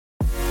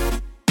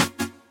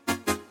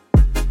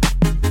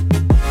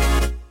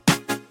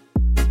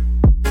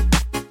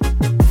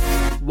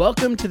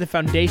Welcome to the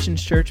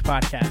Foundations Church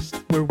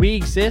podcast, where we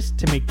exist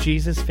to make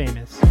Jesus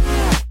famous.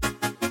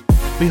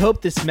 We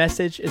hope this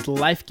message is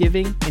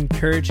life-giving,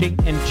 encouraging,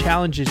 and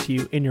challenges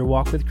you in your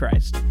walk with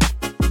Christ.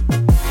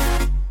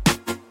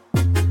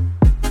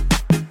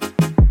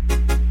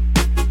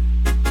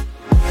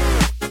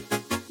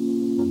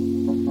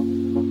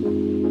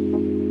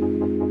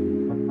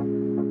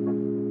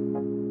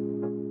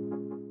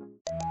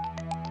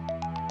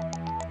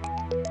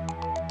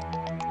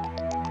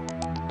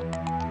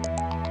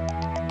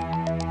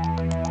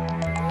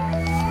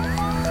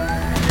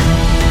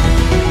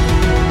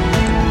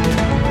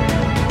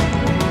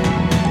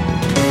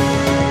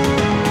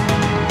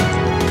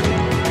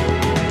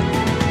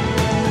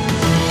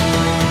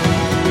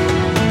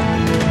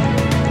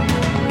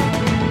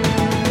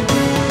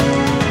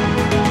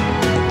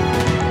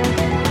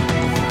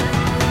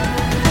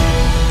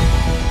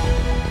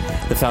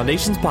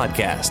 Foundations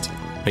Podcast,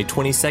 May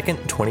 22nd,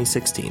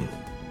 2016.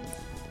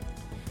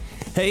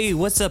 Hey,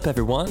 what's up,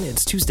 everyone?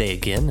 It's Tuesday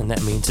again, and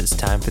that means it's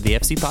time for the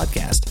FC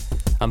Podcast.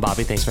 I'm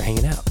Bobby. Thanks for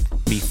hanging out.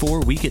 Before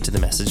we get to the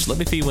message, let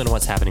me fill you in on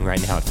what's happening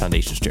right now at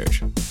Foundations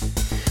Church.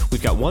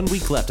 We've got 1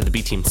 week left of the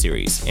B-Team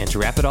series, and to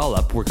wrap it all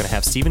up, we're going to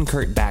have Stephen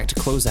Kurt back to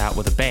close out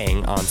with a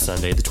bang on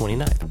Sunday the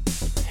 29th.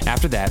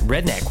 After that,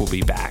 Redneck will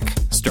be back,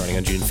 starting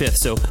on June 5th,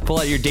 so pull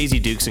out your Daisy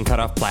Dukes and cut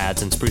off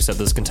plaids and spruce up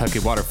those Kentucky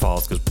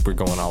waterfalls, because we're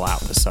going all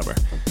out this summer.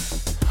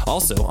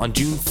 Also, on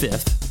June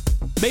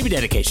 5th, baby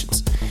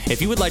dedications.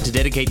 If you would like to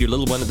dedicate your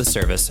little one to the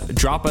service,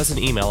 drop us an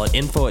email at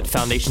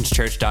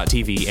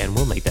info@foundationschurch.tv and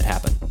we'll make that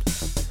happen.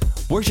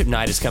 Worship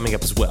night is coming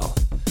up as well.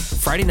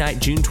 Friday night,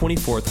 June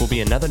 24th, will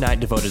be another night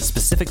devoted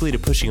specifically to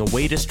pushing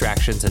away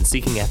distractions and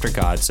seeking after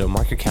God, so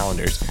mark your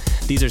calendars.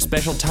 These are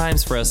special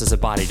times for us as a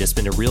body to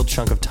spend a real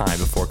chunk of time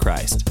before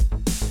Christ.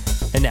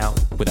 And now,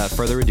 without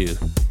further ado,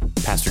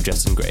 Pastor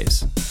Justin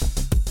Graves.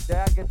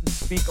 Today I get to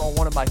speak on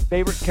one of my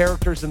favorite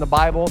characters in the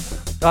Bible.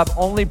 I've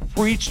only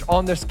preached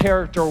on this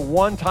character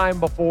one time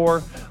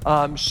before.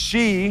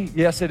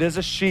 Yes, it is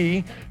a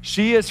she.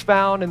 She is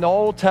found in the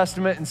Old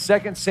Testament in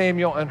 2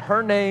 Samuel, and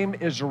her name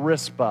is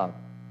Rizpah.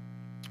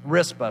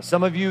 Rizpah.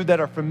 Some of you that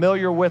are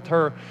familiar with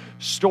her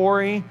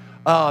story,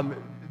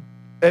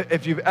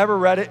 if you've ever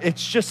read it,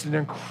 it's just an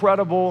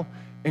incredible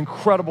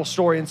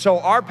story. And so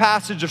our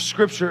passage of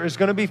Scripture is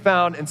going to be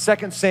found in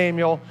 2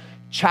 Samuel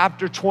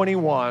chapter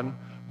 21,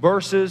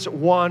 verses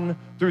 1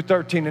 through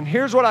 13. And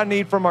here's what I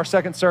need from our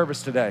second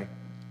service today.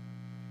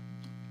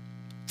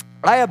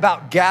 I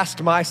about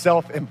gassed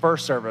myself in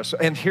first service,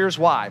 and here's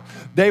why.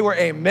 They were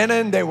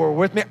amening, they were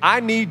with me.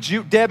 I need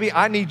you, Debbie,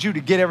 I need you to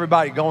get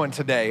everybody going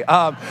today.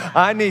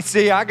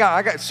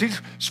 She's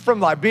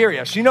from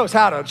Liberia. She knows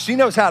how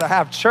to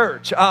have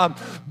church.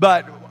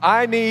 But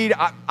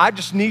I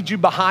just need you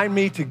behind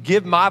me to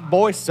give my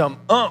voice some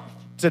oomph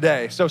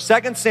today. So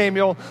 2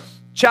 Samuel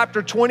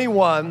chapter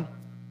 21,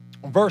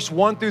 verse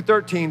 1 through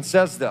 13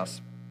 says this.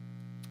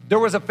 There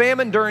was a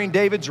famine during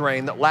David's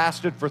reign that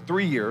lasted for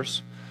 3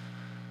 years.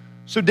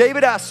 So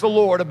David asked the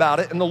Lord about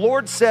it, and the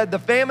Lord said, the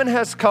famine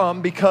has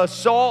come because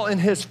Saul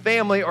and his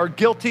family are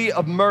guilty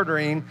of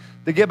murdering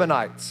the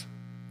Gibeonites.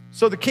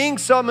 So the king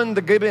summoned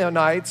the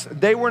Gibeonites.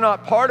 They were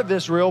not part of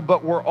Israel,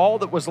 but were all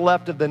that was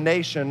left of the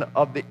nation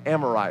of the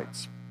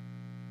Amorites.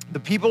 The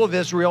people of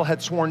Israel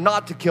had sworn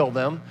not to kill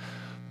them,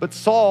 but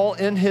Saul,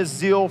 in his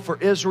zeal for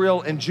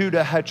Israel and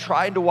Judah, had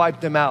tried to wipe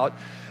them out.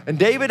 And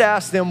David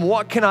asked them,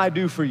 what can I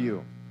do for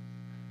you?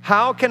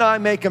 How can I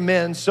make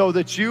amends so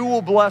that you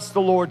will bless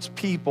the Lord's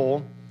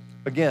people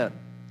again?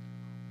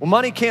 Well,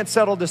 money can't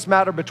settle this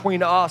matter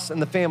between us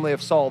and the family of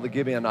Saul, the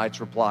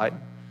Gibeonites replied.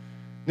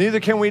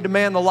 Neither can we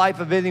demand the life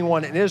of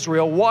anyone in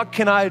Israel. What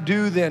can I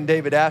do then,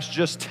 David asked.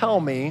 Just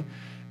tell me,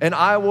 and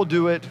I will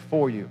do it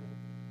for you.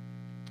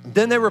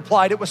 Then they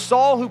replied, it was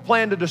Saul who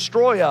planned to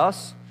destroy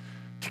us,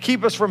 to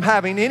keep us from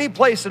having any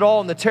place at all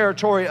in the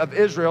territory of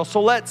Israel.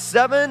 So let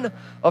 7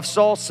 of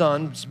Saul's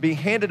sons be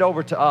handed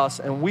over to us,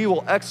 and we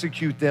will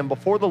execute them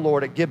before the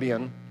Lord at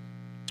Gibeon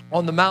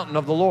on the mountain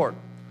of the Lord.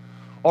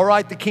 All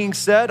right, the king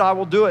said, I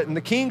will do it. And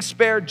the king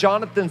spared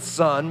Jonathan's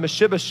son,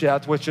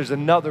 Mephibosheth, which is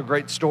another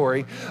great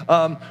story,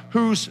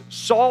 who was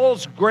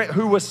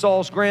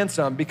Saul's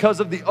grandson, because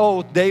of the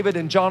oath David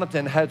and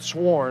Jonathan had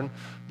sworn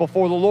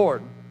before the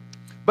Lord.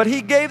 But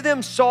he gave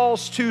them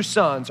Saul's 2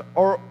 sons,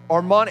 or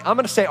Armani. I'm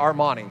going to say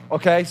Armani,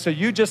 okay? So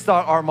you just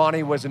thought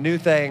Armani was a new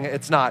thing.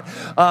 It's not.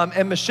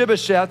 And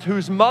Mephibosheth,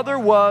 whose mother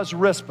was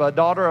Rizpah,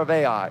 daughter of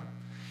Ai.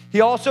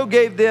 He also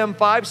gave them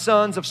 5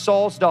 sons of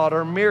Saul's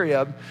daughter,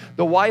 Miriam,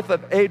 the wife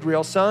of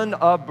Adriel, son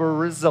of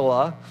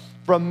Barzillai,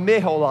 from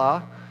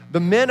Meholah. The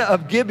men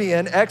of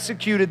Gibeon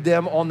executed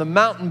them on the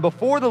mountain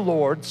before the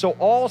Lord. So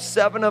all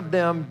 7 of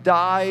them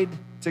died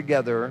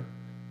together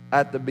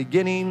at the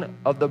beginning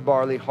of the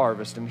barley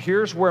harvest. And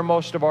here's where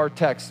most of our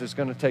text is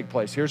going to take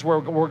place. Here's where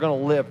we're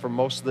going to live for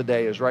most of the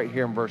day, is right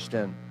here in verse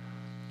 10.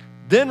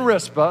 Then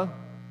Rizpah,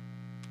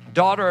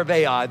 daughter of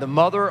Ai, the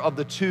mother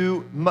of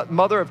 2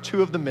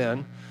 of the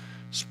men,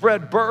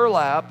 spread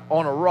burlap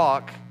on a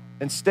rock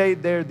and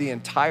stayed there the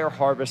entire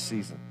harvest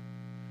season.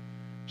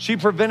 She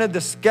prevented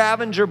the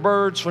scavenger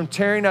birds from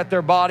tearing at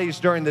their bodies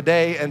during the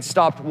day and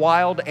stopped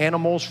wild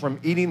animals from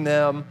eating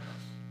them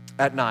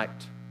at night.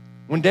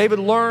 When David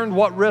learned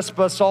what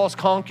Rizpah, Saul's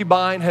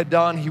concubine, had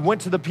done, he went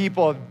to the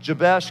people of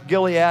Jabesh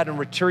Gilead and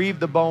retrieved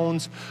the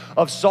bones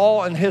of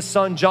Saul and his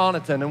son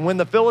Jonathan. And when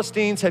the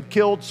Philistines had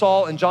killed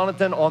Saul and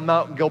Jonathan on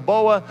Mount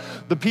Gilboa,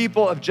 the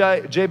people of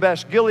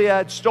Jabesh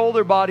Gilead stole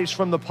their bodies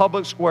from the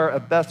public square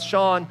of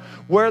Bethshan,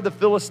 where the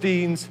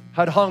Philistines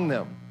had hung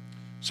them.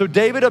 So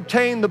David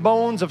obtained the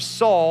bones of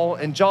Saul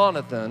and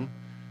Jonathan,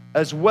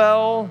 as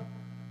well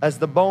as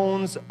the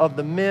bones of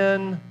the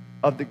men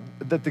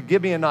that the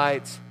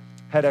Gibeonites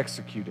had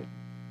executed.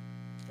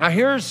 Now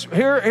here's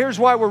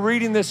why we're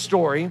reading this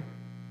story,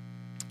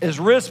 is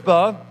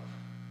Rizpah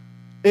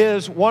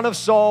is one of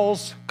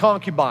Saul's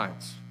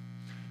concubines.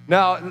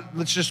 Now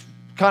let's just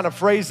kind of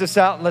phrase this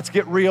out and let's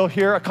get real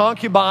here. A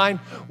concubine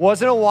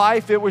wasn't a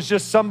wife, it was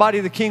just somebody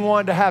the king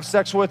wanted to have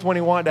sex with when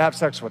he wanted to have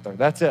sex with her.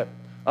 That's it.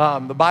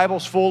 The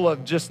Bible's full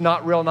of just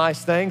not real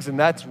nice things, and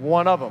that's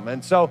one of them.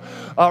 And so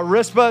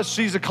Rizpah,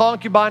 she's a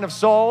concubine of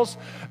Saul's,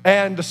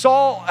 and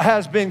Saul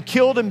has been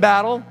killed in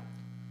battle.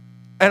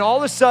 And all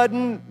of a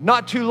sudden,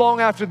 not too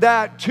long after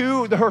that,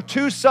 her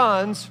two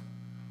sons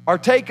are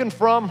taken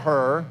from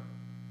her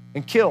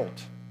and killed,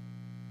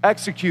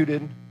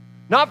 executed,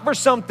 not for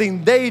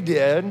something they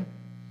did,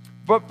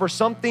 but for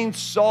something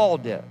Saul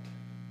did.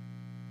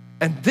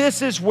 And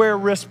this is where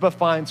Rizpah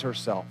finds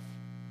herself.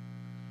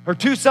 Her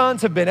two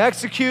sons have been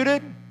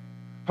executed,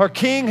 her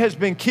king has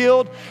been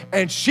killed,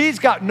 and she's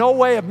got no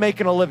way of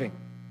making a living.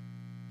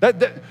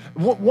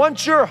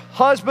 Once your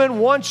husband,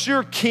 once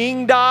your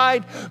king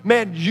died,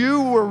 man,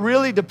 you were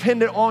really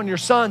dependent on your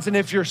sons. And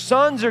if your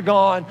sons are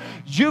gone,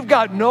 you've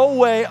got no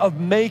way of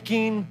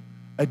making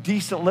a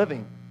decent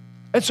living.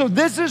 And so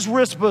this is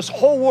Rizpah's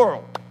whole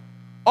world,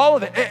 all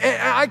of it.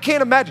 And I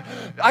can't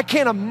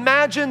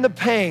imagine the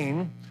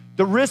pain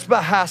that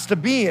Rizpah has to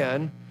be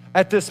in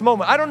at this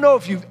moment. I don't know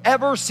if you've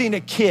ever seen a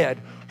kid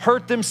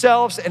hurt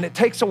themselves and it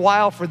takes a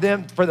while for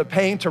the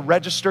pain to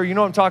register. You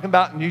know what I'm talking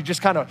about? And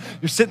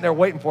you're sitting there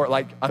waiting for it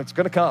like, oh, it's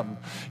gonna come.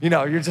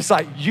 You're just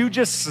like, you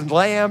just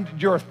slammed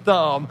your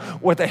thumb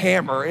with a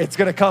hammer. It's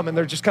gonna come. And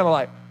they're just kind of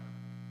like,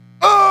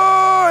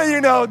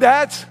 oh,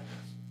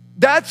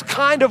 that's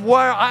kind of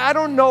where, I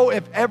don't know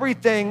if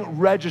everything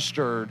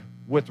registered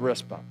with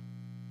Rizpah.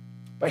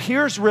 But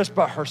here's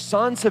Rizpah, her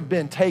sons have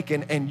been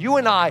taken, and you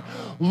and I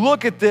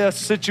look at this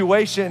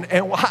situation,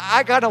 and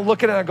I gotta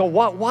look at it and I go,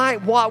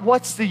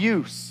 what's the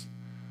use?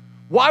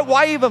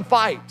 Why even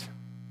fight?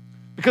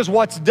 Because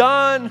what's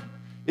done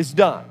is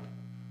done.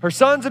 Her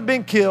sons have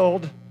been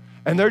killed,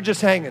 and they're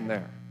just hanging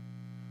there.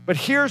 But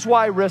here's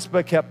why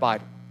Rizpah kept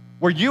fighting.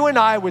 Where you and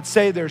I would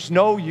say there's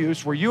no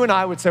use, where you and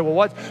I would say, well,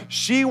 what?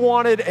 She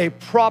wanted a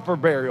proper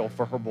burial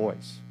for her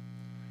boys.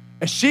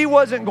 And she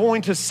wasn't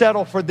going to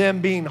settle for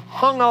them being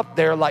hung up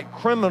there like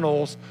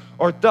criminals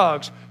or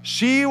thugs.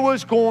 She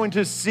was going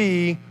to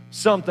see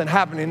something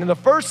happening. And the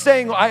first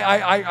thing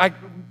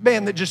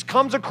that just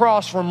comes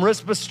across from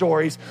Rizpah's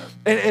stories,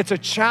 and it's a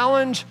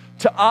challenge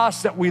to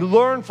us that we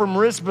learn from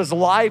Rizpah's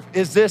life,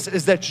 is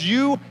that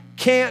you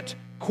can't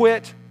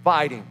quit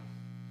fighting.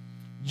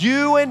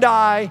 You and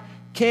I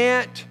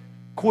can't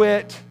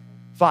quit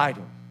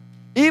fighting.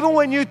 Even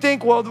when you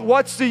think, well,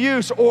 what's the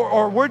use?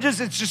 Or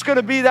it's just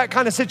gonna be that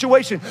kind of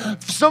situation.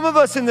 Some of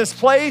us in this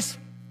place,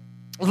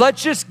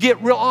 let's just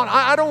get real on.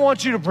 I don't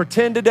want you to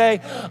pretend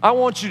today. I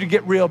want you to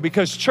get real,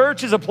 because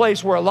church is a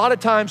place where a lot of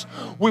times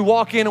we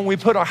walk in and we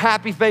put our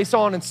happy face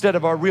on instead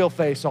of our real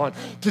face on.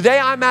 Today,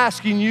 I'm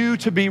asking you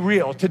to be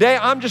real. Today,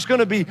 I'm just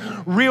gonna be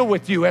real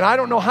with you. And I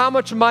don't know how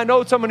much of my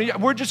notes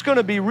we're just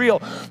gonna be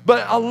real.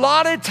 But a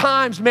lot of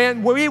times,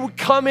 man, when we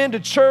come into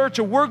church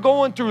or we're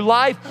going through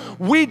life,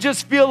 we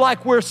just feel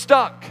like we're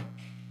stuck.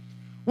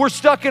 We're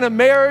stuck in a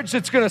marriage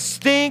that's gonna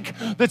stink,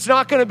 that's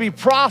not gonna be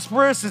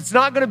prosperous, it's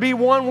not gonna be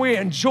one we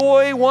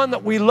enjoy, one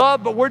that we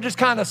love, but we're just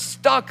kind of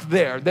stuck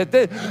there.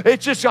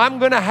 It's just, I'm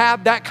gonna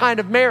have that kind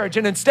of marriage.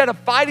 And instead of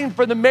fighting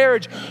for the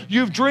marriage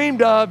you've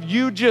dreamed of,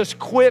 you just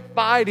quit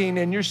fighting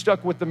and you're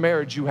stuck with the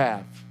marriage you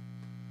have.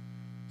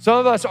 Some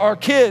of us are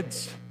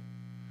kids.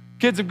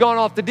 Kids have gone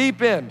off the deep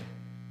end.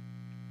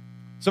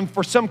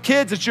 For some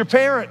kids, it's your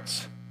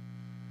parents.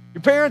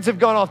 Your parents have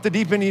gone off the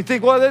deep end, and you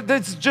think, well,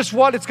 that's just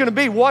what it's gonna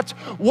be. What's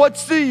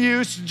the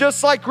use?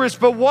 Just like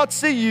Rizpah, what's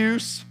the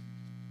use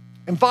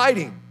in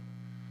fighting?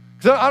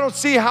 Because I don't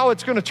see how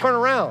it's gonna turn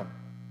around.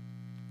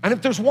 And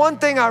if there's one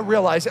thing I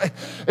realize,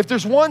 if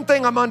there's one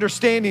thing I'm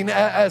understanding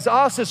as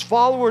us as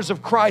followers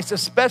of Christ,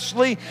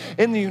 especially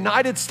in the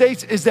United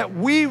States, is that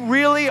we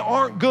really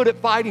aren't good at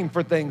fighting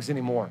for things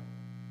anymore.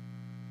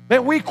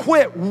 Man, we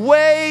quit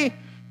way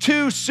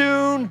too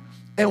soon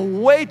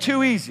and way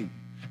too easy.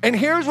 And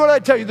here's what I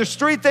tell you, there's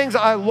three things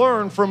I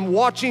learned from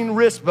watching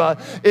Rizpah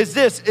is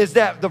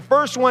that the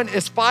first one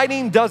is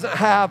fighting doesn't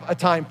have a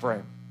time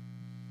frame.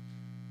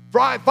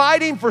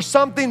 Fighting for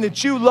something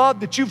that you love,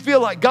 that you feel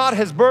like God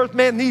has birthed,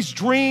 man, these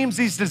dreams,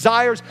 these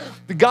desires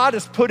that God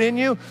has put in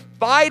you,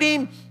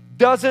 fighting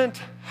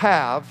doesn't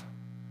have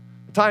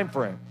a time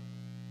frame.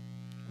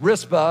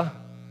 Rizpah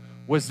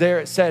was there,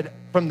 it said,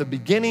 from the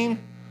beginning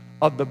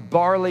of the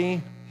barley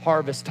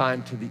harvest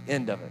time to the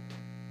end of it.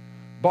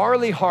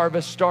 Barley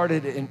harvest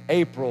started in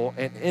April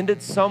and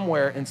ended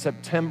somewhere in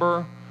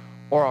September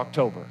or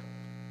October.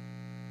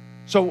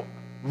 So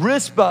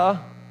Rizpah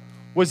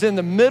was in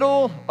the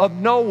middle of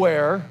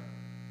nowhere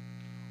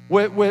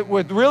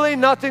with really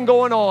nothing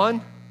going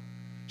on.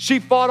 She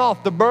fought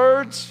off the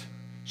birds.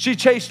 She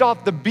chased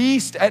off the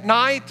beast at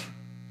night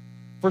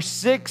for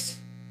 6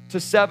 to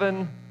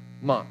 7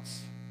 months.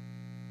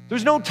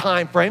 There's no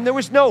time frame. There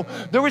was no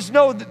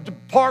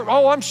part.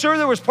 Oh, I'm sure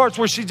there was parts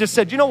where she just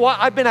said, you know what?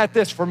 I've been at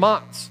this for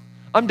months.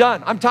 I'm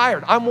done. I'm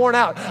tired. I'm worn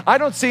out. I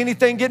don't see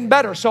anything getting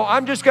better. So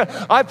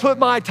I put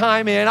my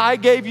time in. I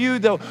gave you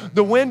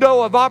the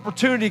window of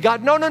opportunity.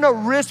 God, no.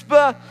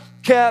 Rizpah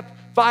kept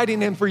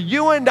fighting. And for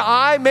you and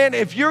I, man,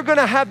 if you're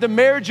gonna have the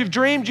marriage you've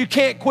dreamed, you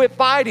can't quit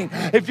fighting.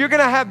 If you're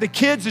gonna have the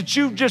kids that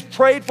you just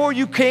prayed for,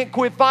 you can't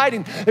quit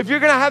fighting. If you're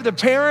gonna have the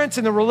parents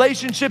and the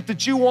relationship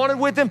that you wanted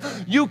with them,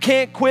 you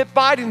can't quit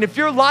fighting. If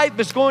your life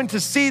is going to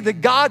see the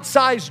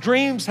God-sized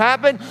dreams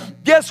happen,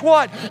 guess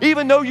what?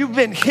 Even though you've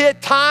been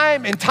hit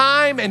time and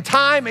time and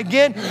time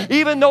again,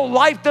 even though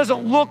life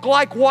doesn't look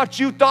like what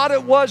you thought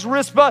it was,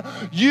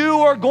 Rizpah,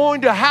 you are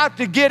going to have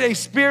to get a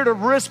spirit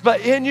of Rizpah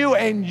in you,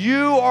 and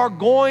you are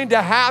going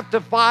to have to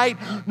fight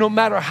no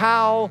matter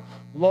how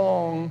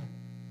long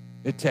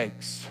it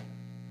takes.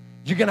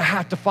 You're gonna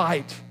have to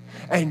fight,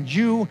 and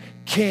you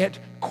can't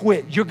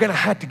quit. You're gonna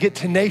have to get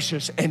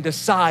tenacious and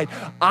decide,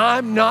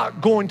 I'm not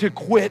going to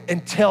quit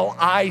until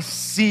I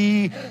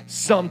see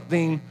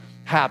something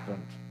happen.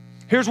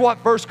 Here's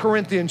what 1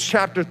 Corinthians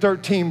chapter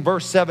 13,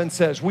 verse 7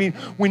 says. We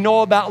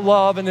know about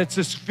love, and it's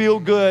this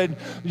feel-good,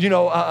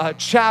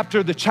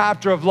 chapter, the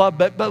chapter of love,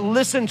 but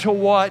listen to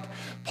what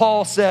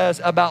Paul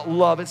says about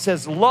love. It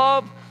says,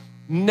 love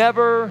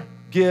never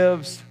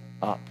gives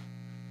up.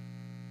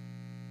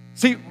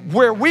 See,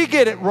 where we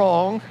get it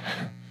wrong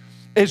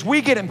is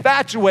we get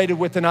infatuated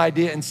with an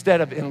idea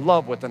instead of in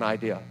love with an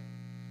idea.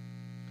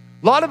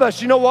 A lot of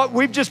us, you know what?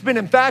 We've just been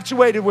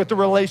infatuated with the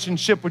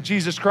relationship with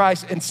Jesus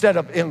Christ instead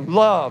of in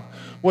love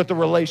with the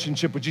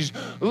relationship with Jesus.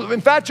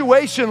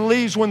 Infatuation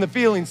leaves when the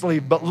feelings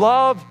leave, but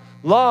love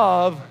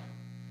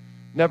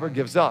never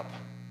gives up.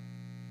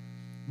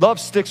 Love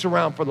sticks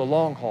around for the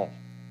long haul.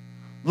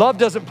 Love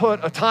doesn't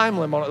put a time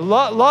limit on it.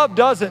 Love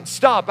doesn't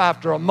stop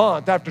after a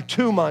month, after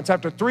 2 months,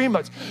 after 3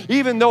 months,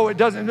 even though it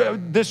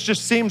doesn't, this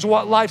just seems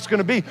what life's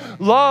gonna be.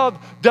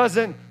 Love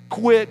doesn't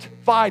quit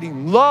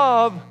fighting.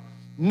 Love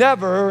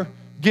never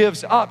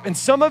gives up. And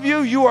some of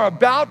you are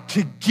about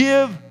to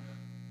give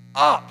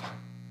up.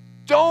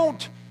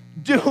 Don't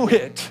do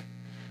it.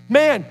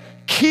 Man,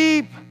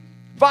 keep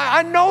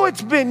fighting. I know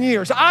it's been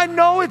years. I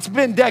know it's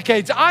been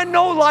decades. I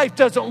know life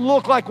doesn't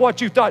look like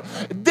what you thought.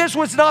 This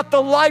was not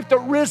the life that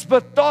Rizpah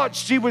thought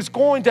she was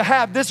going to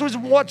have. This was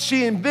what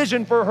she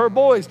envisioned for her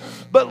boys.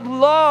 But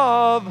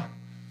love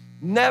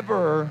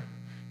never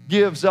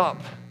gives up.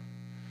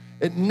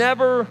 It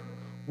never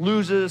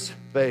loses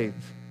faith.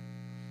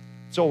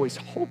 It's always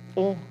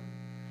hopeful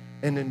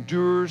and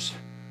endures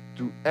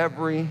through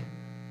every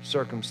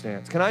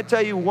circumstance. Can I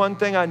tell you one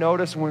thing I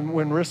noticed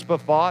when Rizpah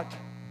fought?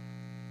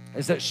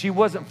 Is that she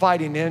wasn't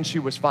fighting in, she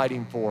was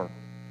fighting for.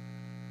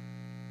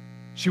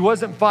 She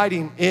wasn't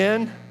fighting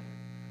in,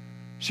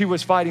 she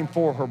was fighting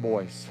for her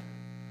boys.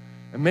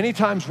 And many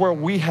times where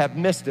we have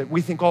missed it,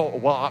 we think,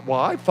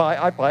 I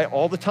fight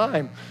all the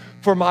time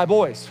for my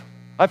boys.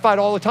 I fight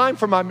all the time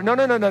for my,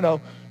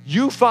 no.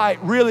 You fight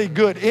really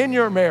good in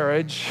your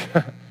marriage.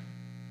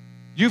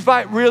 You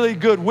fight really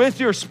good with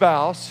your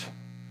spouse.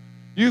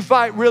 You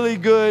fight really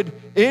good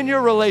in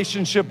your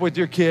relationship with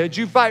your kids.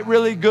 You fight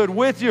really good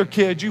with your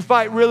kids. You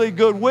fight really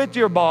good with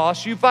your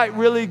boss. You fight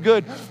really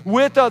good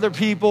with other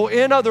people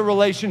in other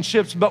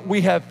relationships, but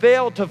we have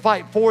failed to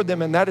fight for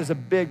them, and that is a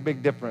big,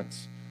 big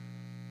difference.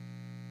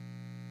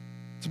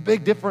 It's a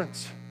big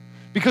difference.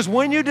 Because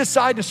when you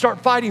decide to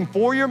start fighting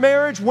for your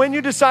marriage, when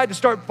you decide to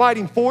start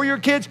fighting for your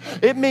kids,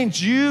 it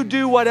means you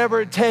do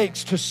whatever it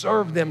takes to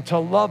serve them, to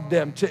love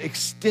them, to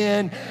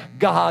extend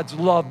God's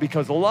love,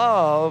 because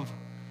love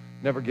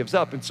never gives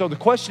up. And so the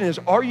question is,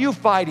 are you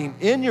fighting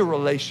in your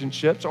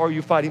relationships, or are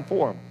you fighting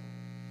for them?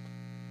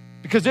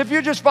 Because if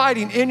you're just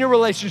fighting in your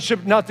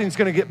relationship, nothing's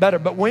gonna get better.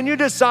 But when you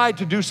decide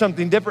to do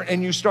something different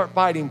and you start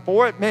fighting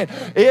for it, man,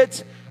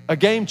 it's a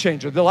game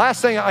changer. The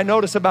last thing I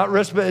notice about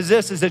Rizpah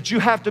is that you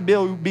have to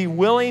be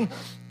willing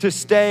to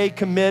stay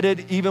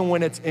committed even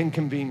when it's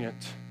inconvenient.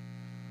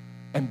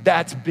 And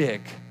that's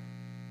big.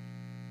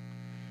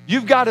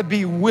 You've got to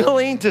be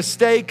willing to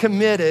stay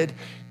committed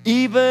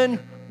even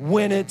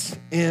when it's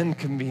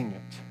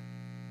inconvenient.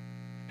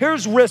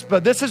 Here's Rizpah.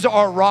 This is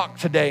our rock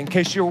today, in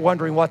case you're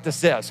wondering what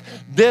this is.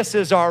 This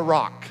is our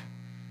rock.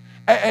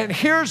 And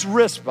here's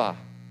Rizpah.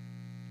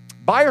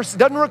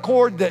 Doesn't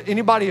record that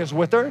anybody is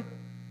with her.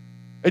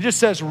 It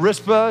just says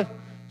Rizpah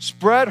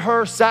spread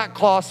her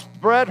sackcloth,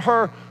 spread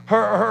her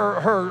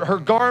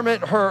her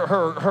garment,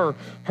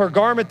 her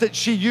garment that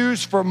she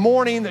used for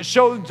mourning, that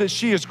showed that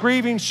she is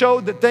grieving,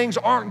 showed that things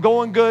aren't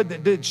going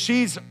good, that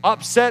she's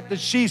upset, that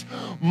she's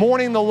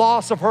mourning the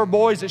loss of her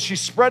boys, that she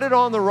spread it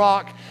on the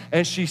rock,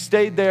 and she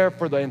stayed there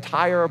for the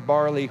entire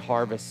barley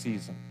harvest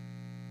season.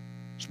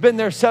 She's been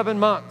there 7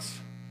 months.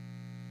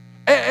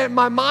 And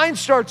my mind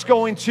starts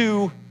going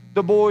to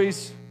the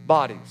boys'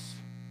 bodies.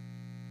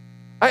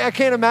 I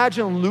can't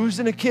imagine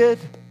losing a kid,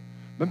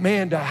 but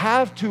man, to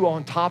have to,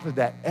 on top of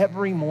that,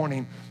 every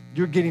morning,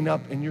 you're getting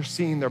up and you're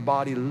seeing their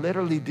body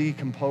literally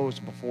decompose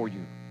before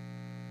you.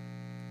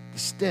 The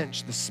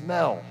stench, the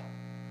smell,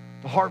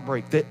 the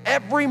heartbreak, that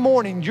every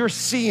morning you're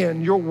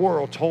seeing your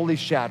world totally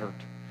shattered.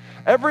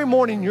 Every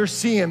morning you're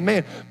seeing,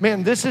 man,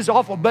 this is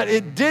awful. But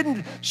it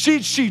didn't, she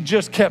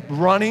just kept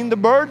running the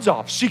birds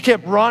off. She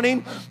kept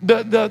running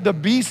the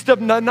beast of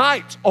the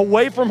night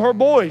away from her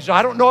boys.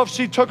 I don't know if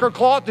she took her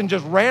cloth and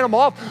just ran them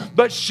off,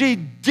 but she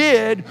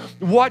did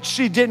what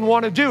she didn't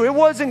want to do. It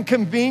wasn't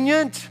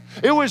convenient.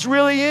 It was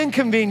really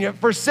inconvenient.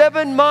 For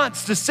 7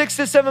 months, to 6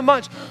 to 7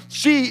 months,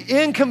 she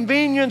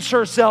inconvenienced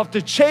herself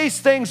to chase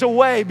things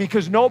away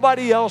because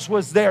nobody else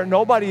was there.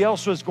 Nobody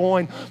else was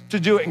going to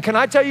do it. And can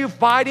I tell you,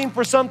 fighting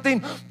for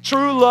something,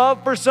 true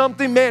love for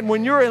something, man,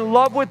 when you're in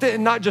love with it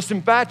and not just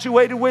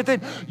infatuated with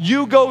it,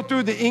 you go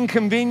through the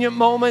inconvenient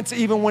moments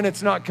even when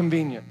it's not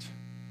convenient.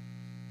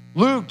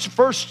 Luke,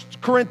 1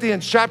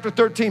 Corinthians chapter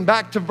 13,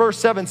 back to verse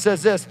 7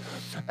 says this,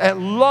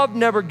 and love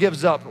never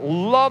gives up.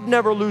 Love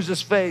never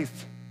loses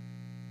faith.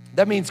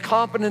 That means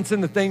confidence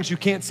in the things you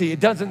can't see. It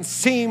doesn't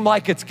seem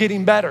like it's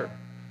getting better,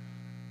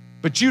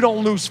 but you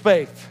don't lose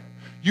faith.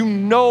 You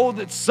know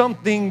that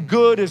something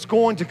good is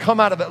going to come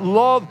out of it.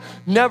 Love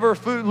never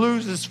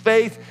loses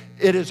faith.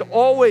 It is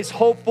always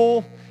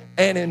hopeful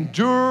and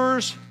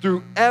endures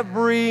through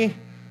every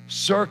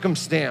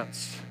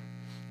circumstance.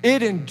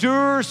 It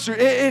endures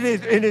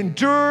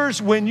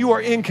when you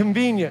are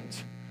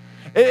inconvenient.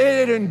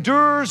 It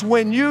endures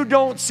when you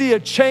don't see a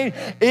change.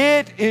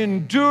 It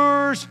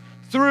endures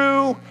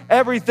through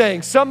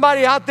everything.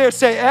 Somebody out there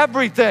say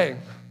everything.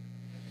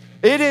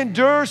 It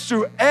endures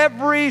through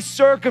every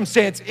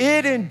circumstance.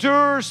 It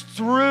endures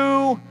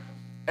through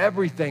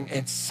everything.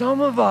 And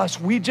some of us,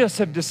 we just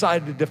have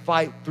decided to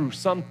fight through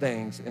some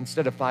things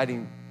instead of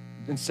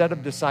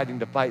deciding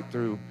to fight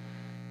through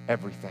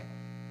everything.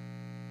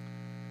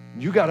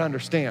 You got to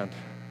understand,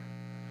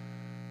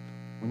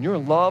 when you're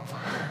in love,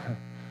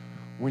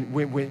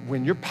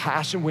 when you're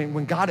passionate,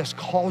 when God has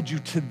called you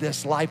to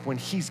this life, when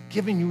He's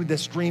given you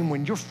this dream,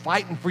 when you're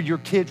fighting for your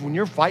kids, when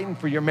you're fighting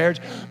for your marriage,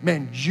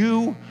 man,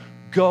 you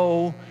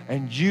go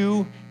and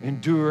you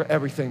endure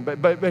everything.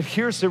 But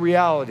here's the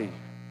reality,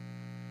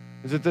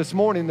 is that this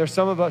morning there's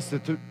some of us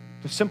that the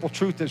simple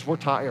truth is we're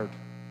tired.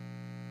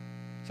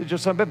 So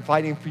just, I've been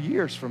fighting for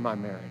years for my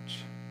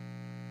marriage.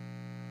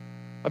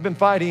 I've been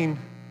fighting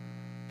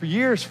for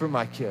years for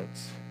my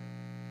kids.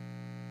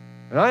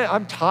 And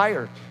I'm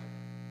tired.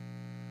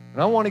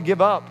 And I want to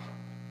give up.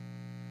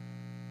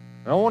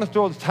 And I want to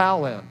throw the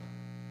towel in.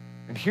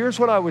 And here's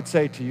what I would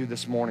say to you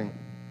this morning.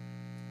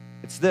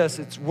 It's this,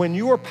 it's when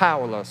you are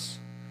powerless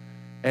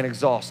and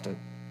exhausted,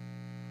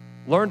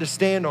 learn to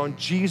stand on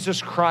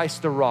Jesus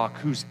Christ the rock,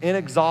 whose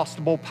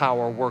inexhaustible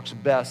power works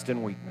best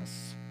in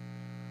weakness.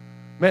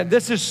 Man,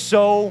 this is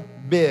so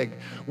big.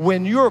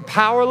 When you're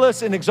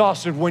powerless and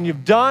exhausted, when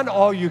you've done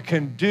all you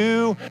can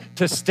do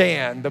to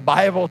stand, the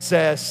Bible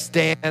says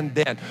stand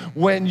then.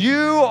 When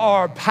you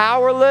are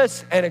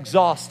powerless and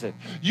exhausted,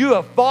 you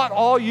have fought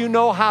all you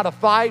know how to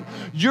fight,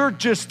 you're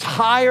just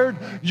tired,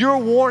 you're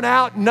worn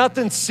out,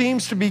 nothing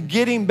seems to be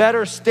getting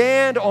better,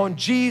 stand on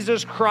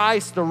Jesus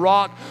Christ, the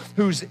rock,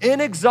 whose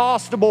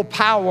inexhaustible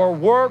power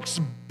works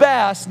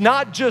best,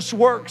 not just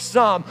works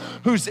some,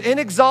 whose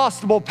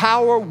inexhaustible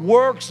power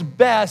works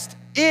best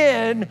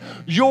in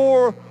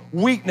your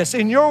weakness.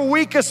 In your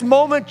weakest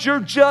moment, you're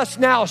just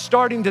now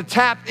starting to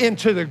tap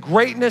into the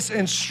greatness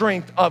and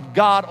strength of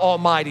God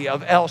Almighty,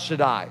 of El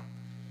Shaddai.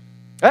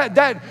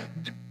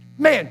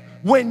 Man,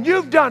 when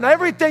you've done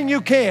everything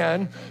you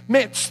can,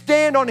 man,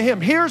 stand on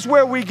Him. Here's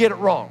where we get it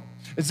wrong.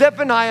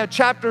 Zechariah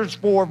chapter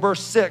 4,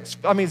 verse 6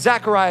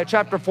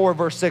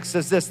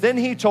 says this, then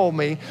he told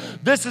me,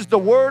 this is the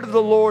word of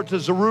the Lord to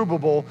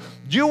Zerubbabel,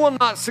 you will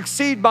not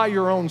succeed by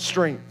your own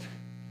strength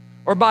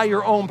or by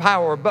your own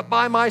power, but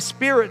by my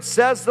Spirit,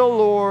 says the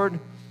Lord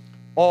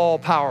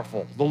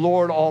all-powerful, the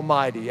Lord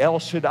Almighty, El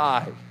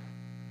Shaddai.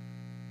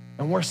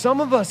 And where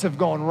some of us have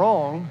gone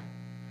wrong,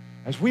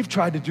 as we've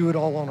tried to do it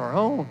all on our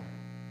own,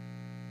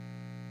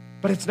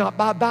 but it's not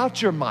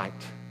about your might.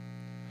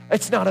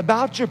 It's not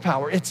about your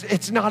power.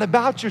 It's not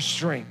about your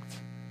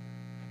strength.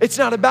 It's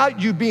not about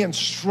you being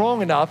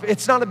strong enough.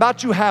 It's not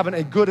about you having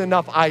a good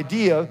enough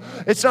idea.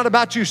 It's not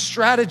about you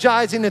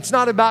strategizing. It's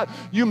not about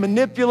you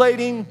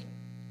manipulating.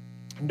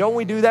 Don't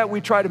we do that? We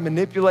try to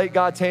manipulate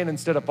God's hand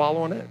instead of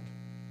following it.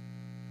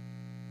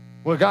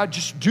 Well, God,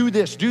 just do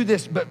this.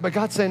 But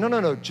God's saying,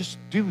 no, just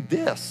do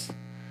this.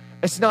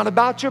 It's not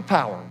about your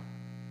power.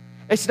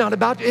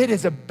 It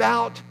is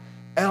about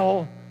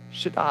El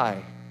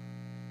Shaddai.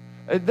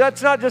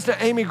 That's not just an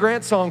Amy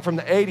Grant song from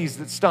the 80s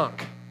that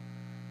stunk.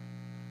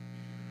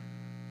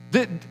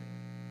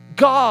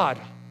 God,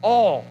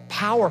 all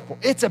powerful.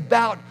 It's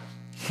about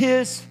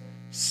his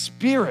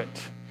Spirit.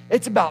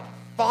 It's about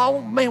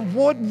follow, man,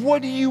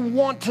 what do you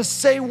want to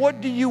say?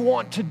 What do you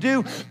want to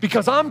do?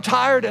 Because I'm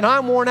tired and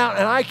I'm worn out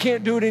and I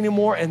can't do it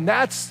anymore. And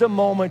that's the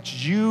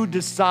moment you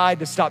decide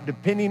to stop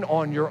depending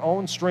on your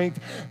own strength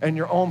and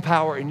your own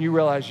power. And you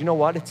realize, you know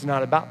what? It's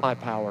not about my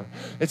power.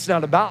 It's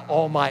not about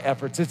all my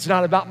efforts. It's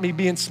not about me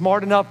being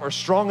smart enough or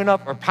strong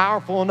enough or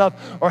powerful enough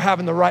or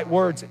having the right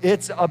words.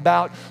 It's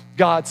about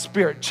God's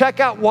Spirit. Check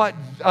out what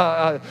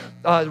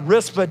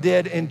Rizpah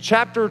did in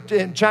chapter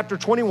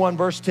 21,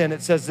 verse 10.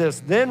 It says this: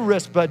 Then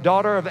Rizpah,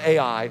 daughter of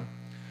Ai,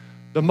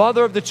 the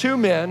mother of the two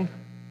men,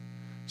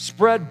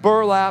 spread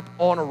burlap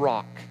on a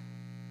rock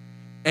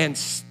and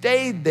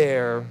stayed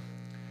there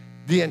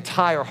the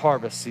entire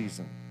harvest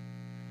season.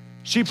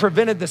 She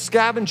prevented the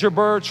scavenger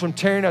birds from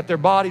tearing at their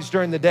bodies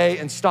during the day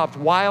and stopped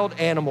wild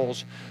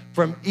animals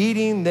from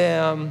eating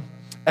them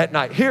at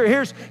night.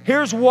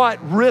 Here's what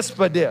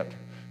Rizpah did.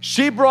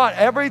 She brought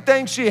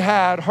everything she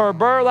had, her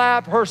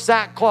burlap, her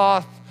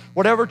sackcloth,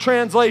 whatever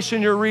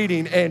translation you're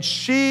reading, and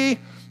she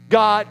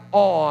got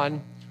on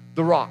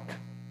the rock.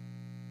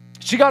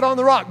 She got on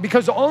the rock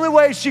because the only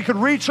way she could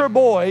reach her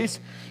boys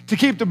to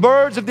keep the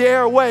birds of the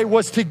air away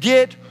was to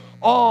get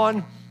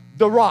on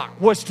the rock,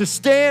 was to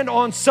stand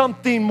on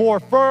something more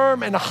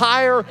firm and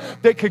higher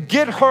that could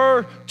get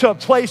her to a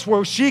place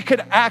where she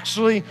could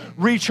actually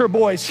reach her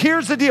boys.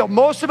 Here's the deal.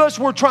 Most of us,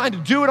 we're trying to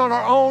do it on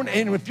our own,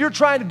 and if you're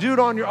trying to do it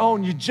on your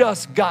own, you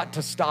just got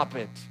to stop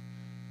it,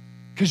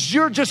 because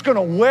you're just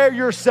gonna wear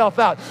yourself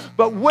out.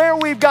 But where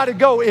we've got to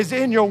go is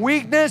in your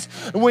weakness,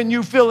 when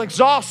you feel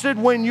exhausted,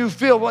 when you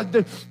feel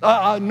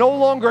no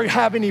longer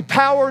have any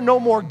power, no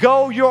more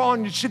go,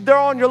 they're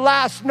on your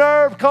last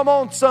nerve. Come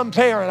on, some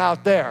parent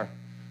out there.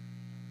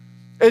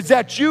 Is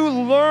that you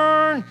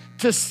learn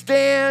to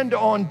stand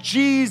on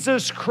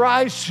Jesus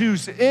Christ,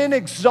 whose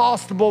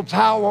inexhaustible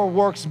power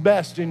works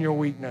best in your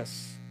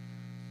weakness.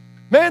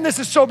 Man, this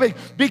is so big,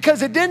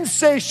 because it didn't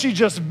say she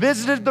just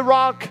visited the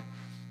rock.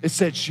 It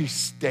said she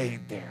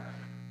stayed there.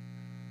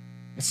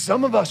 And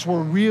some of us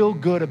were real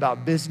good about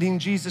visiting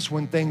Jesus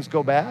when things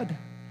go bad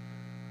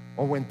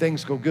or when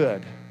things go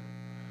good,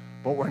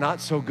 but we're not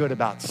so good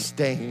about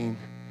staying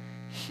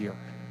here.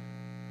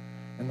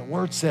 And the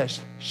word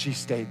says she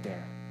stayed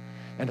there.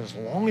 And as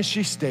long as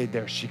she stayed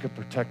there, she could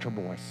protect her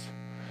boys.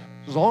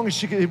 As long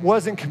as it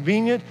wasn't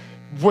convenient.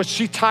 Was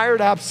she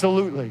tired?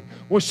 Absolutely.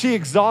 Was she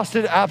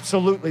exhausted?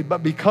 Absolutely.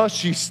 But because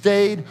she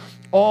stayed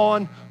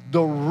on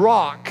the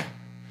rock,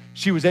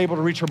 she was able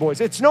to reach her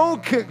boys. It's no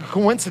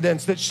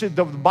coincidence that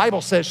the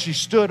Bible says she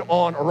stood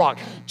on a rock.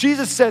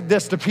 Jesus said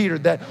this to Peter,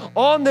 that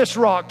on this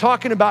rock,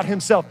 talking about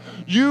himself,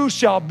 you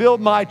shall build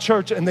my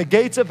church and the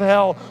gates of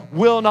hell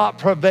will not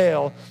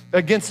prevail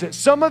against it.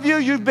 Some of you,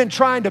 you've been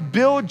trying to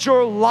build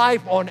your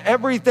life on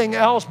everything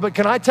else, but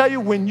can I tell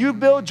you, when you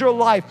build your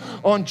life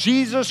on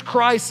Jesus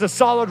Christ, the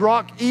solid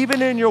rock,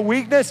 even in your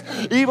weakness,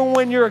 even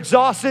when you're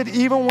exhausted,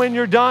 even when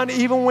you're done,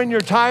 even when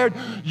you're tired,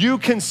 you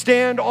can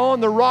stand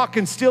on the rock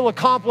and still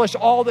accomplish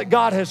all that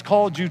God has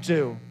called you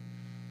to.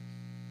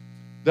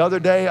 The other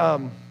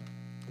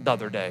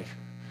day,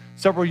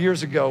 several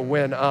years ago,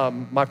 when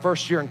my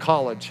first year in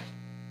college,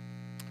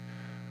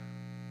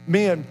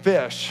 me and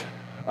Fish,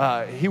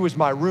 he was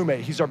my roommate.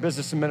 He's our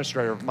business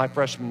administrator my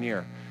freshman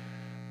year.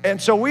 And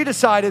so we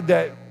decided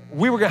that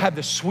we were gonna have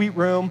this sweet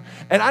room.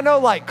 And I know,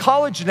 like,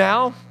 college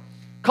now,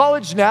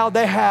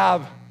 they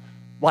have,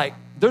 like,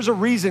 there's a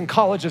reason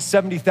college is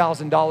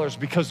 $70,000,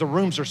 because the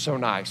rooms are so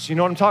nice. You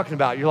know what I'm talking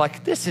about? You're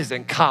like, this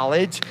isn't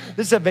college,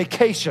 this is a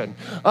vacation.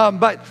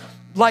 But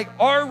like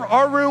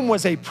our room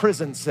was a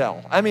prison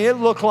cell. I mean, it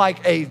looked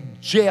like a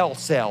jail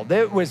cell.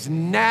 It was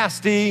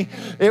nasty.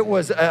 It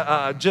was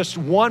just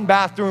one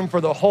bathroom for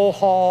the whole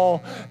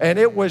hall, and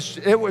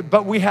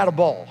but we had a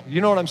ball.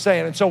 You know what I'm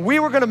saying? And so we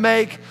were gonna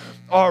make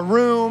our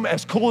room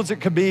as cool as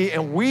it could be,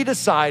 and we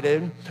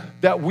decided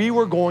that we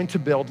were going to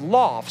build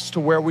lofts to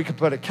where we could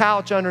put a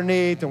couch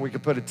underneath, and we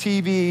could put a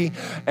TV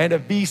and a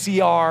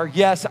VCR.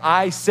 Yes,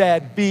 I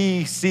said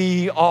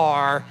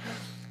VCR.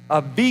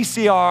 A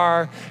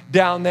VCR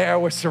down there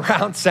with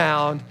surround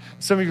sound.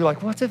 Some of you are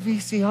like, what's a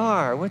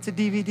VCR? What's a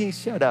DVD?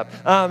 Shut up.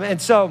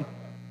 And so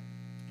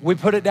we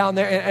put it down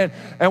there,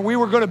 and we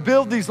were gonna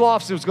build these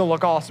lofts. It was gonna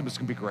look awesome. It's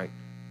gonna be great.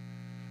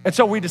 And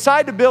so we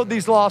decided to build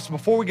these lofts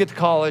before we get to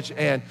college,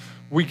 and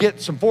we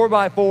get some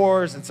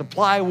 4x4s and some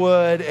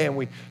plywood, and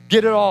we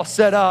get it all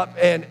set up,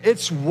 and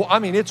it's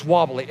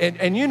wobbly.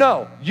 And you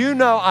know,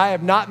 I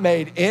have not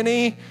made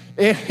any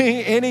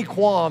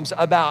qualms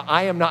about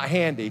I am not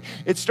handy.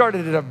 It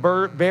started at a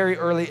very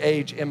early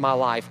age in my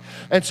life.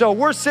 And so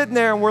we're sitting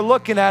there and we're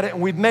looking at it,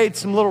 and we've made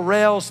some little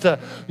rails to,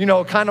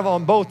 kind of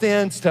on both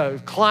ends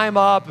to climb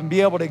up and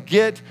be able to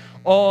get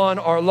on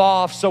our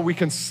loft so we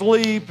can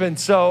sleep. And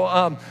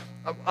so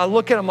I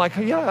look at him like,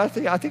 yeah, I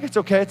think it's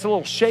okay. It's a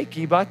little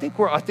shaky, but I think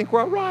we're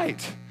all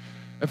right.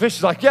 And Fish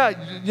is like, yeah,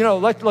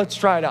 let's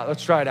try it out.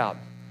 Let's try it out.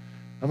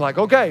 I'm like,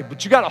 okay,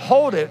 but you got to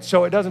hold it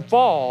so it doesn't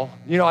fall.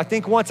 You know, I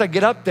think once I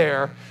get up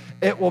there,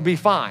 it will be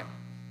fine.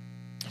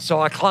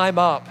 So I climb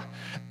up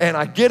and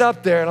I get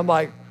up there and I'm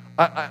like,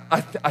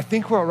 I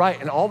think we're all right.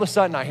 And all of a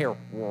sudden I hear,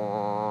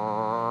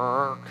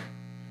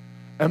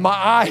 and my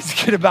eyes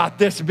get about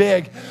this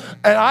big.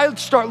 And I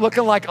start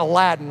looking like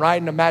Aladdin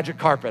riding a magic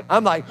carpet.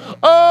 I'm like,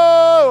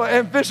 oh,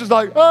 and Fish is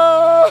like,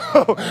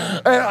 oh.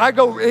 And I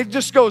go, it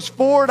just goes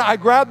forward. I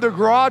grab the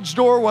garage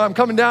door when I'm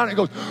coming down. It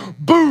goes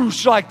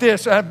boosh like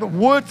this. And the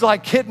wood's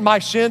like hitting my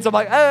shins. I'm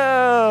like,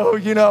 oh,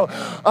 you know.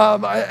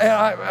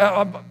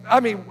 I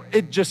mean,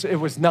 it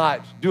was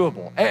not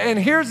doable. And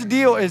here's the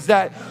deal is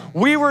that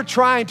we were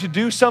trying to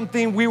do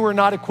something we were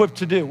not equipped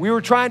to do. We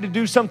were trying to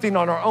do something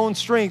on our own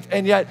strength.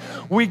 And yet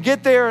we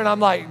get there and I'm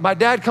like, my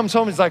dad comes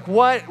home. He's like,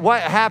 what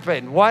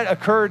happened? What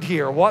occurred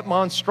here? What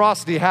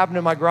monstrosity happened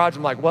in my garage?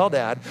 I'm like, well,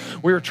 Dad,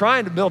 we were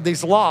trying to build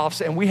these lofts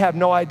and we have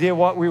no idea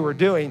what we were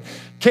doing.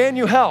 Can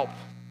you help?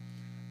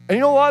 And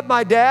you know what?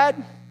 My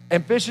dad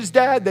and Fish's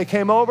dad, they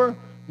came over,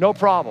 no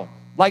problem.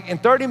 Like in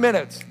 30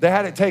 minutes, they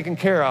had it taken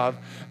care of,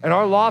 and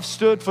our loft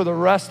stood for the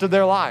rest of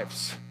their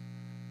lives.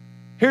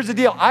 Here's the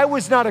deal. I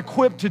was not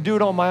equipped to do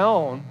it on my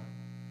own,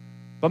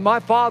 but my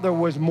father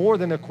was more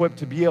than equipped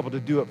to be able to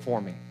do it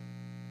for me.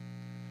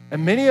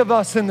 And many of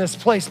us in this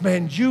place,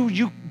 man,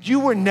 you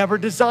were never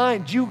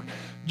designed. You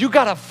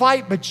got to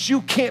fight, but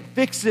you can't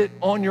fix it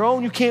on your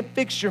own. You can't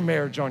fix your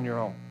marriage on your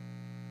own.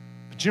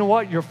 But you know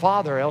what? Your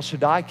father, El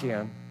Shaddai,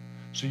 can.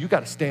 So you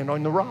got to stand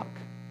on the rock.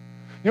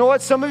 You know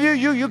what? Some of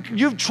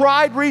you've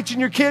tried reaching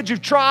your kids.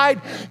 You've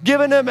tried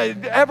giving them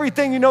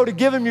everything you know to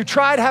give them. You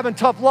tried having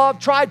tough love,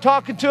 tried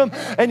talking to them,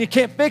 and you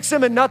can't fix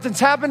them, and nothing's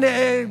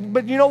happened.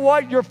 But you know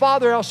what? Your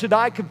father, El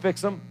Shaddai, can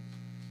fix them.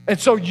 And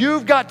so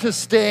you've got to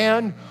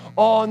stand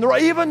on the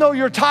rock. Even though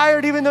you're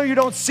tired, even though you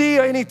don't see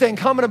anything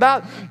coming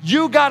about,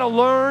 you got to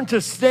learn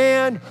to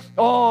stand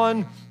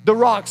on the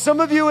rock.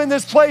 Some of you in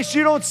this place,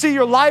 you don't see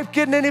your life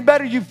getting any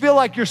better. You feel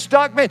like you're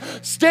stuck, man.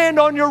 Stand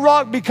on your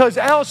rock because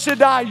El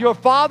Shaddai, your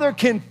father,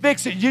 can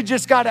fix it. You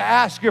just got to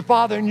ask your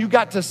father, and you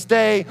got to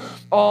stay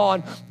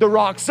on the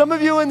rock. Some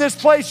of you in this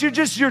place, you're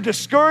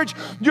discouraged.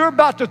 You're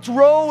about to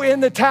throw in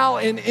the towel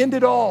and end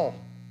it all.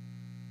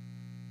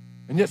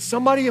 And yet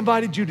somebody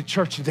invited you to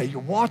church today.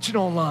 You're watching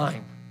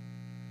online.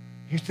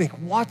 You think,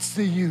 what's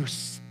the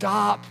use?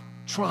 Stop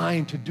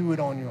trying to do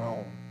it on your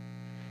own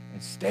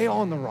and stay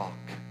on the rock.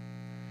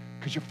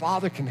 Because your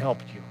father can help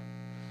you.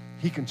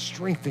 He can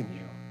strengthen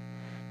you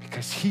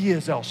because he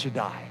is El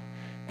Shaddai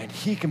and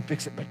he can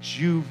fix it, but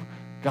you've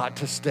got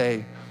to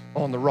stay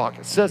on the rock.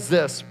 It says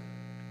this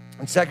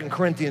in 2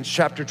 Corinthians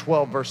chapter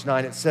 12, verse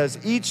 9. It says,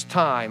 each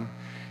time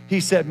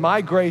he said,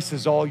 my grace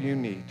is all you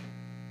need.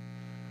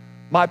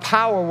 My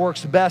power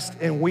works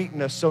best in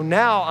weakness. So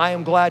now I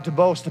am glad to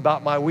boast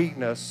about my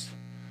weakness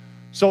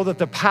so that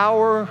the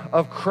power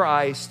of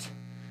Christ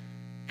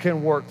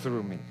can work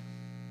through me.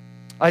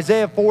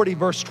 Isaiah 40,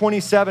 verse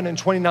 27 and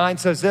 29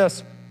 says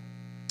this,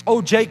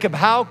 oh, Jacob,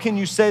 how can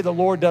you say the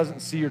Lord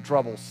doesn't see your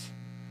troubles?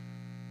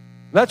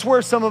 That's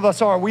where some of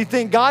us are. We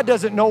think God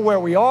doesn't know where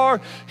we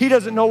are. He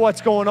doesn't know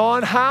what's going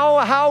on.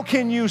 How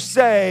can you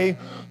say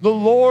the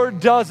Lord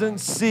doesn't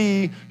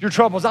see your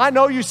troubles? I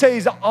know you say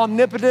he's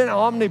omnipotent,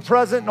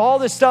 omnipresent, and all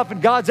this stuff,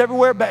 and God's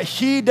everywhere, but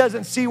he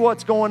doesn't see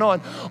what's going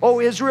on. Oh,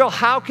 Israel,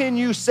 how can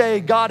you say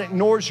God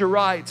ignores your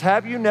rights?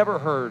 Have you never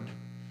heard?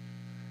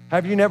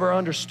 Have you never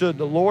understood?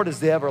 The Lord is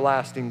the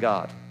everlasting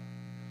God,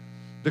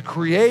 the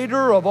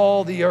creator of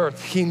all the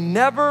earth. He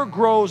never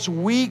grows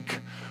weak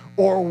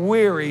or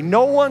weary.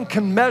 No one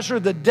can measure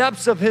the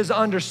depths of his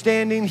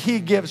understanding. He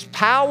gives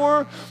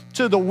power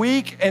to the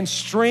weak and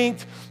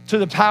strength to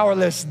the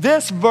powerless.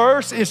 This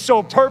verse is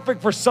so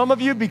perfect for some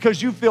of you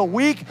because you feel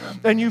weak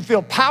and you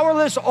feel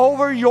powerless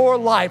over your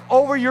life,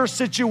 over your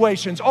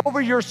situations, over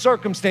your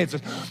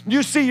circumstances.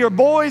 You see your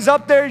boys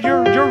up there,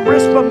 your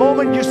Rispa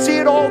moment, you see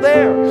it all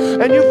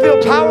there and you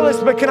feel powerless,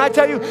 but can I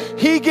tell you,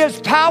 he gives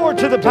power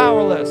to the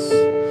powerless.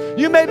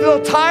 You may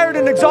feel tired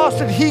and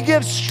exhausted. He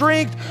gives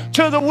strength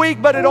to the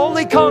weak, but it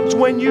only comes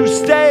when you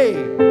stay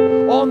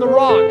on the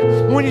rock.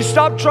 When you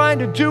stop trying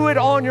to do it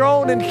on your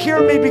own. And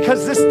hear me,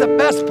 because this is the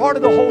best part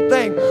of the whole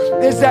thing,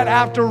 is that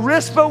after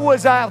Rispa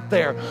was out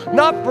there,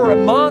 not for a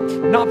month,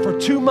 not for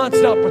 2 months,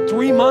 not for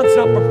 3 months,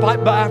 not for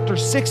 5, but after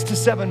 6 to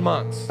 7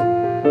 months,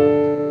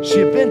 she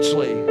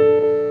eventually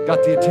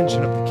got the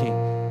attention of the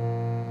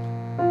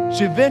king.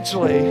 She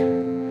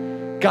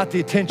eventually got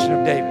the attention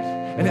of David.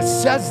 And it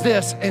says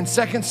this in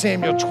 2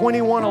 Samuel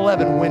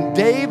 21:11, when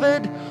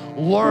David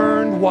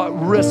learned what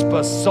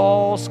Rispa,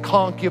 Saul's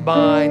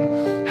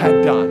concubine,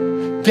 had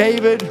done.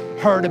 David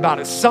heard about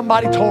it.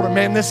 Somebody told her,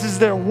 man, this is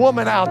their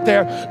woman out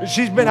there.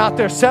 She's been out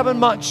there 7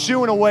 months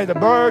shooing away the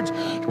birds,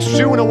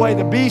 shooing away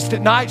the beast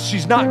at night.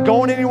 She's not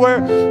going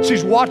anywhere.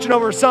 She's watching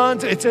over her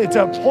sons. It's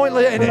a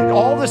pointless, and it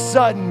all of a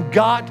sudden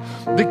got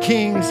the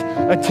king's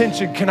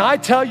attention. Can I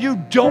tell you,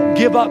 don't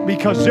give up,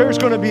 because there's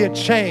going to be a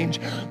change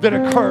that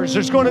occurs.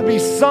 There's going to be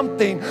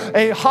something,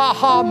 a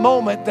ha-ha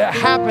moment that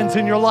happens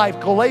in your life.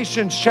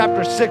 Galatians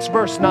chapter 6,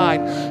 verse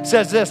 9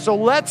 says this, so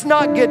let's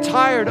not get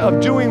tired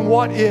of doing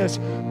what is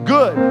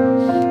good.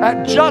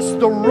 At just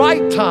the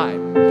right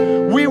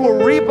time, we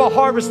will reap a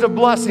harvest of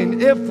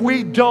blessing if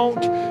we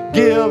don't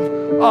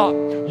give up.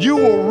 You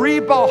will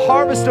reap a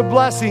harvest of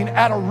blessing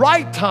at a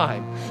right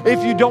time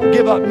if you don't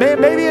give up.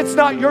 Man, maybe it's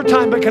not your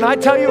time, but can I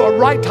tell you, a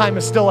right time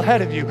is still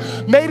ahead of you.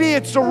 Maybe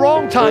it's the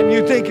wrong time,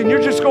 you think, and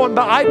you're just going,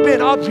 but I've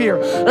been up here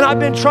and I've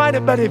been trying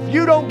it. But if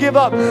you don't give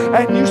up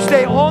and you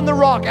stay on the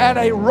rock at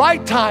a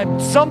right time,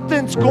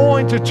 something's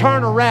going to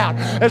turn around.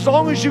 As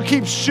long as you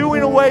keep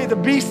shooing away the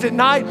beast at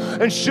night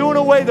and shooing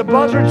away the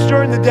buzzards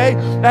during the day,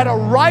 at a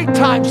right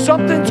time,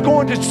 something's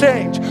going to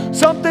change.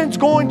 Something's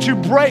going to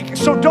break.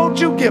 So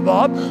don't you give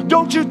up.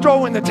 Don't you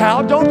throw in the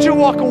towel. Don't you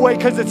walk away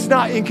because it's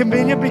not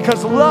inconvenient,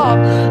 because love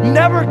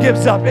never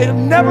gives up. It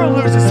never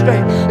loses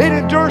faith. It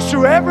endures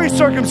through every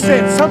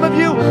circumstance. Some of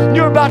you,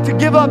 you're about to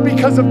give up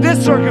because of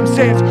this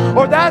circumstance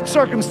or that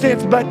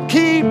circumstance, but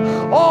keep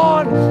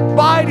on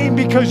fighting,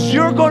 because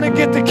you're going to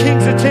get the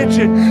king's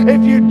attention.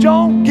 If you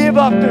don't give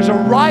up, there's a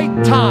right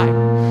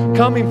time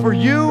coming for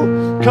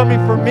you,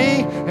 coming for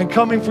me, and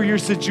coming for your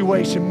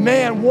situation.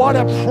 Man, what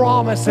a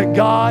promise that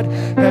God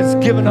has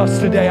given us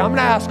today. I'm going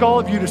to ask all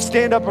of you to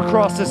stand up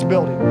across this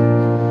building,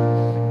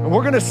 and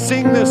we're going to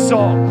sing this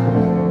song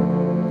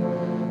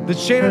that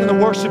Shannon and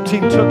the worship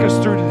team took us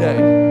through today.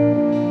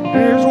 And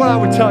here's what I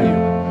would tell you.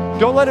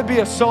 Don't let it be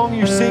a song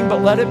you sing,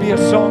 but let it be a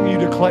song you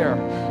declare.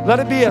 Let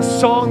it be a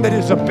song that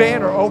is a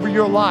banner over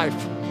your life.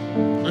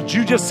 That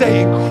you just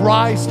say, in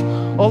Christ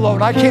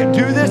alone. I can't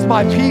do this.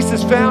 My peace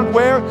is found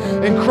where?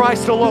 In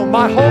Christ alone.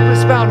 My hope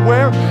is found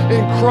where?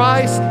 In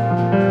Christ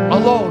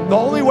alone. The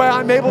only way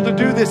I'm able to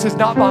do this is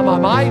not by my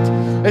might.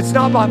 It's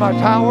not by my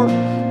power,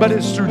 but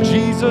it's through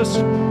Jesus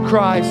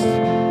Christ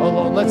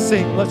alone. Let's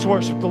sing. Let's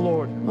worship the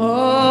Lord.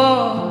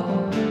 Oh,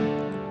 I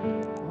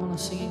want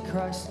to sing in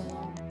Christ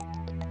alone.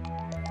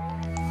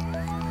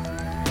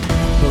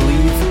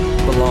 Believe,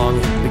 belong,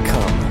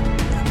 become.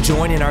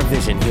 Join in our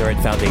vision here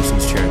at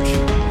Foundations Church.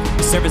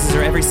 Services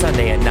are every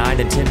Sunday at 9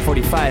 and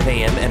 10:45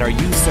 a.m. and our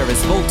youth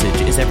service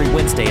Voltage is every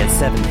Wednesday at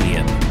 7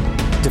 p.m.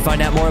 To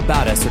find out more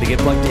about us or to get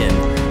plugged in,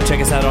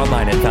 check us out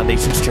online at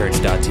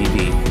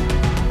foundationschurch.tv.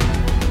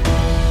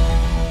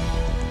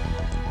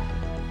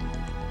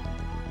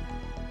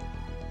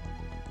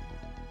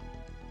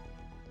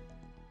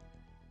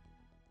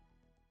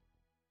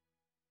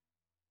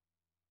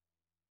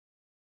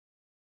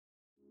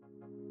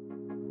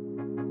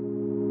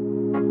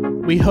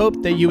 We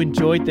hope that you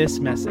enjoyed this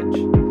message.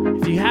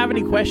 If you have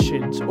any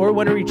questions or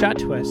want to reach out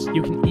to us,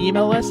 you can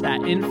email us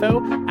at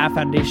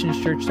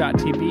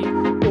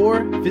info@foundationschurch.tv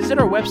or visit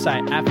our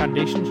website at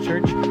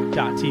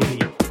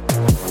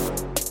foundationschurch.tv.